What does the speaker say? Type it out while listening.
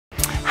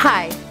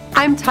Hi,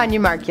 I'm Tanya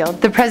Marchiol,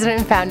 the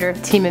president and founder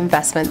of Team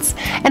Investments,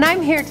 and I'm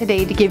here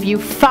today to give you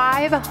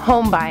 5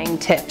 home buying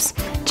tips.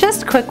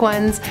 Just quick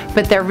ones,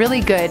 but they're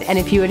really good, and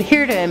if you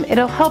adhere to them,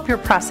 it'll help your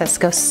process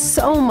go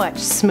so much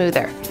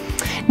smoother.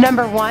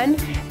 Number 1,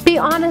 be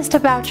honest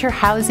about your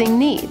housing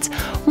needs.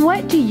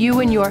 What do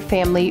you and your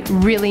family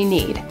really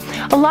need?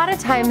 A lot of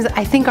times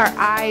I think our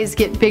eyes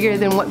get bigger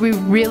than what we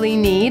really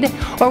need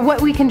or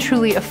what we can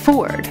truly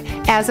afford.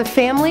 As a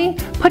family,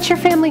 put your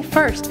family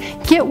first.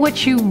 Get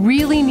what you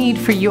really need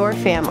for your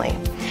family.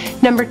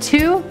 Number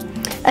 2,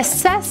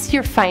 assess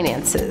your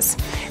finances.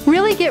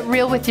 Really get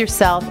real with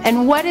yourself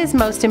and what is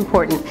most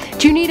important.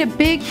 Do you need a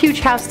big, huge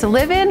house to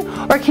live in,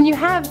 or can you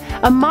have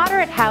a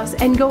moderate house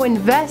and go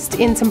invest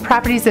in some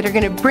properties that are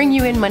going to bring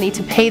you in money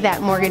to pay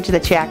that mortgage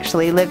that you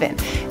actually live in?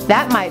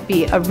 That might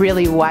be a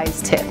really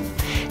wise tip.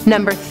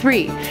 Number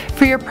 3,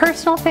 for your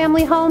personal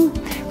family home,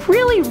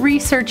 really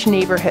research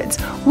neighborhoods.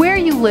 Where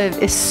you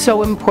live is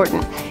so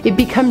important. It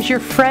becomes your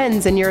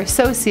friends and your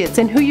associates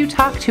and who you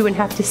talk to and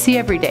have to see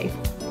every day.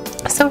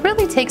 So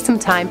really take some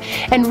time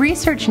and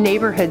research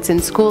neighborhoods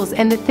and schools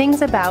and the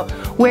things about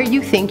where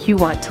you think you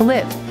want to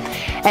live.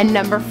 And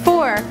number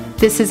 4,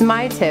 this is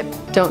my tip,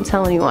 don't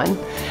tell anyone.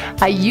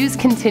 I use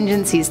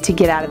contingencies to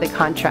get out of the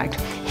contract.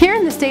 Here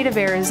in the state of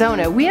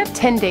Arizona, we have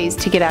 10 days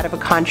to get out of a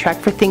contract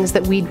for things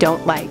that we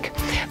don't like.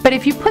 But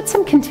if you put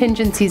some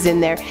contingencies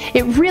in there,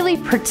 it really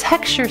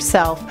protects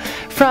yourself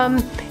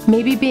from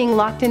maybe being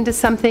locked into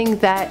something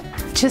that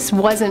just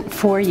wasn't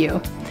for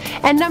you.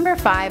 And number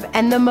 5,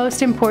 and the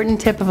most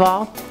important tip of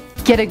all,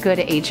 get a good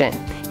agent.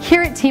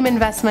 Here at Team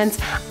Investments,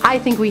 I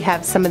think we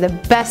have some of the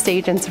best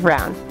agents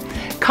around.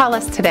 Call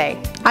us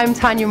today. I'm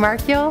Tanya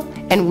Marchiol,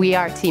 and we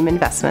are Team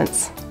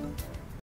Investments.